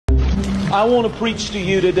I want to preach to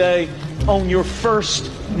you today on your first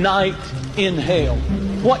night in hell.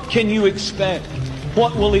 What can you expect?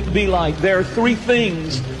 What will it be like? There are three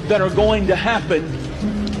things that are going to happen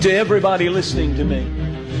to everybody listening to me.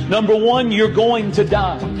 Number one, you're going to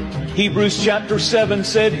die. Hebrews chapter 7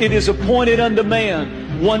 said, it is appointed unto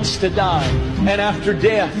man once to die, and after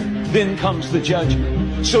death, then comes the judgment.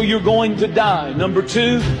 So you're going to die. Number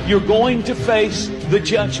two, you're going to face the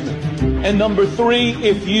judgment. And number three,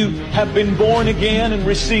 if you have been born again and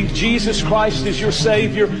received Jesus Christ as your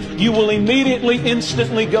Savior, you will immediately,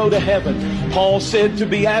 instantly go to heaven. Paul said to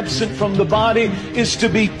be absent from the body is to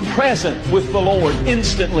be present with the Lord.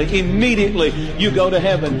 Instantly, immediately, you go to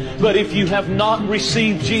heaven. But if you have not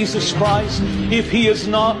received Jesus Christ, if He is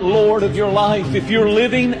not Lord of your life, if you're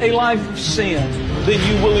living a life of sin, then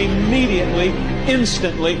you will immediately,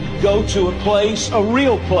 instantly go to a place, a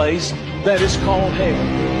real place, that is called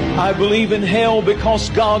hell. I believe in hell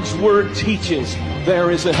because God's Word teaches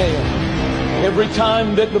there is a hell. Every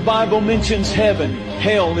time that the Bible mentions heaven,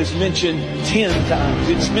 hell is mentioned 10 times.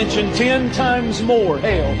 It's mentioned 10 times more,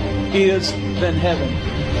 hell is, than heaven.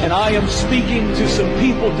 And I am speaking to some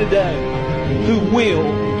people today who will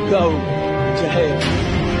go to hell.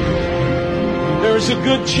 There's a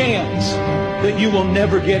good chance that you will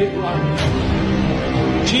never get it right.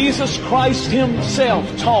 Jesus Christ Himself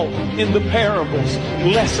taught in the parables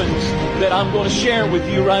lessons that I'm going to share with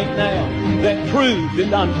you right now that prove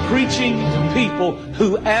that I'm preaching to people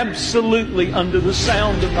who absolutely, under the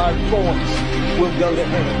sound of my voice, will go to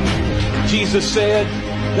hell. Jesus said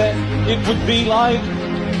that it would be like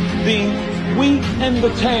the wheat and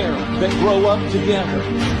the tare that grow up together.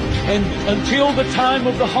 And until the time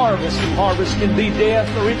of the harvest can be death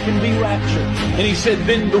or it can be rapture. And He said,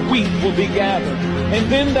 then the wheat will be gathered. And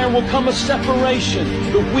then there will come a separation.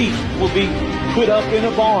 The wheat will be put up in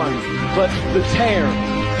a barn, but the tare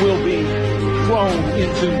will be thrown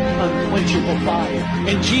into unquenchable fire.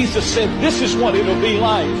 And Jesus said, this is what it'll be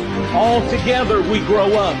like. All together we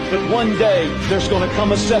grow up, but one day there's going to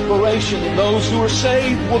come a separation, and those who are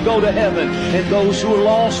saved will go to heaven, and those who are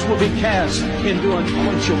lost will be cast into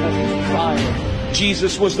unquenchable fire.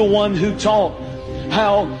 Jesus was the one who taught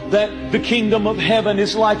how that the kingdom of heaven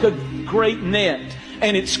is like a great net,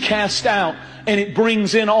 and it's cast out, and it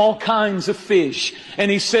brings in all kinds of fish. And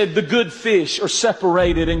He said the good fish are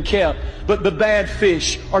separated and kept, but the bad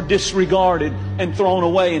fish are disregarded and thrown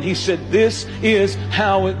away. And He said this is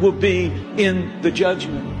how it will be in the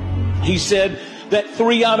judgment. He said that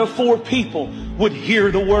 3 out of 4 people would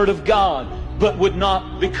hear the Word of God, but would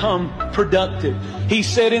not become productive. He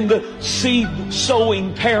said in the seed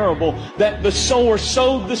sowing parable that the sower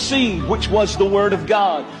sowed the seed, which was the Word of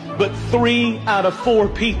God. But 3 out of 4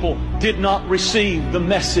 people did not receive the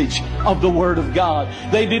message of the Word of God.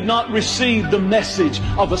 They did not receive the message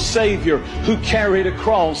of a Savior who carried a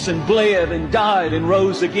cross and bled and died and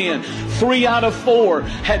rose again. 3 out of 4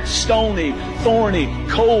 had stony, thorny,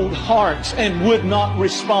 cold hearts and would not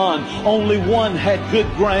respond. Only 1 had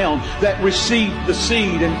good ground that received the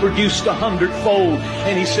seed and produced 100-fold.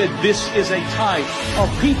 And He said this is a type of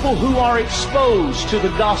people who are exposed to the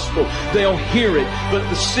gospel. They'll hear it, but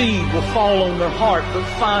the seed will fall on their heart, but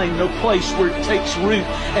find no place where it takes root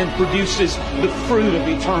and produces the fruit of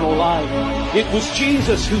eternal life. It was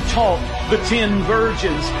Jesus who taught the 10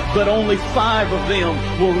 virgins, but only 5 of them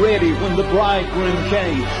were ready when the bridegroom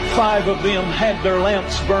came. 5 of them had their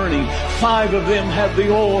lamps burning. 5 of them had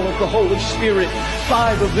the oil of the Holy Spirit.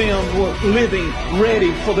 5 of them were living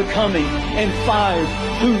ready for the coming. And 5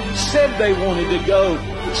 who said they wanted to go,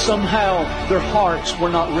 but somehow their hearts were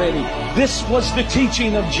not ready. This was the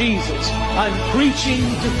teaching of Jesus. I'm preaching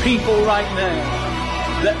to people right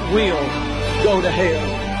now that will go to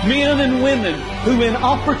hell. Men and women who in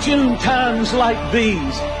opportune times like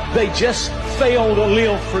these, they just fail to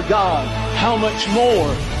live for God. How much more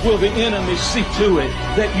will the enemy see to it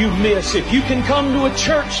that you miss? If you can come to a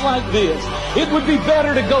church like this, it would be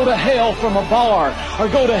better to go to hell from a bar or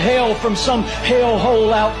go to hell from some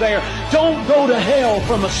hellhole out there. Don't go to hell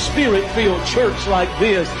from a Spirit-filled church like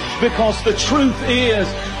this, because the truth is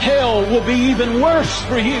hell will be even worse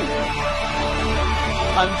for you.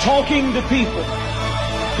 I'm talking to people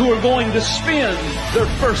who are going to spend their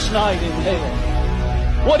first night in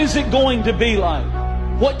hell. What is it going to be like?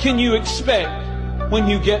 What can you expect when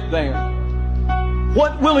you get there?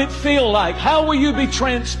 What will it feel like? How will you be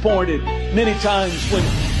transported? Many times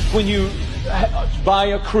when you buy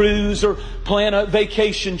a cruise or plan a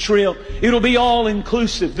vacation trip, it'll be all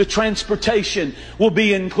inclusive. The transportation will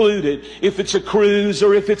be included. If it's a cruise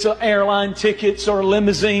or if it's an airline tickets or a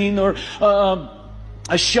limousine or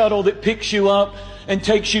a shuttle that picks you up and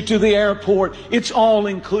takes you to the airport, it's all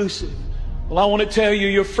inclusive. Well, I want to tell you,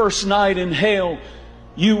 your first night in hell,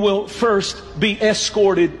 you will first be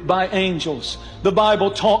escorted by angels. The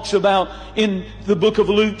Bible talks about in the book of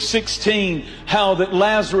Luke 16 how that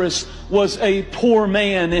Lazarus was a poor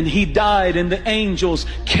man and he died and the angels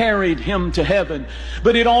carried him to heaven.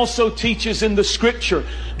 But it also teaches in the scripture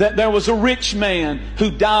that there was a rich man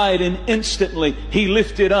who died and instantly he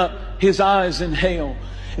lifted up his eyes in hell.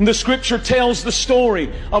 And the scripture tells the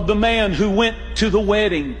story of the man who went to the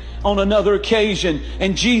wedding on another occasion.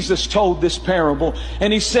 And Jesus told this parable.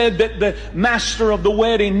 And he said that the master of the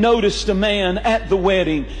wedding noticed a man at the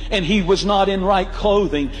wedding and he was not in right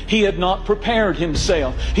clothing. He had not prepared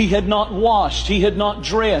himself. He had not washed. He had not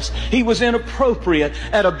dressed. He was inappropriate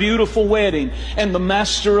at a beautiful wedding. And the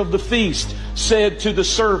master of the feast said to the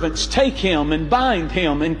servants, take him and bind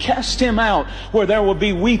him and cast him out where there will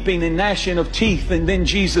be weeping and gnashing of teeth. And then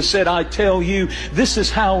Jesus said, I tell you, this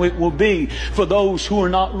is how it will be for those who are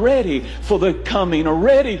not ready for the coming or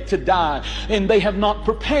ready to die. And they have not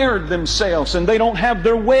prepared themselves and they don't have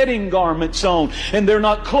their wedding garments on and they're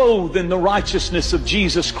not clothed in the righteousness of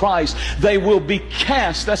Jesus Christ. They will be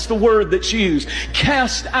cast, that's the word that's used,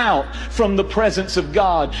 cast out from the presence of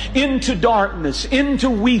God into darkness, into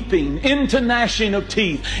weeping, into gnashing of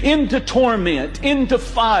teeth, into torment, into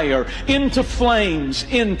fire, into flames,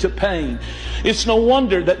 into pain. It's no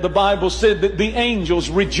wonder that the Bible said that the angels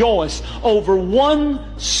rejoice over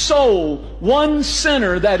one soul, one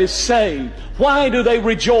sinner that is saved. Why do they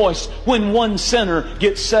rejoice when one sinner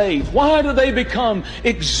gets saved? Why do they become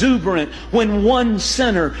exuberant when one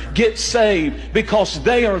sinner gets saved? Because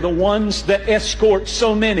they are the ones that escort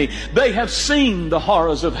so many. They have seen the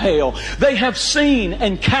horrors of hell. They have seen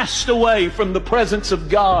and cast away from the presence of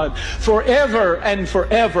God forever and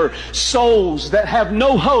forever souls that have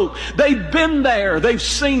no hope. They've been there. They've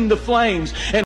seen the flames. And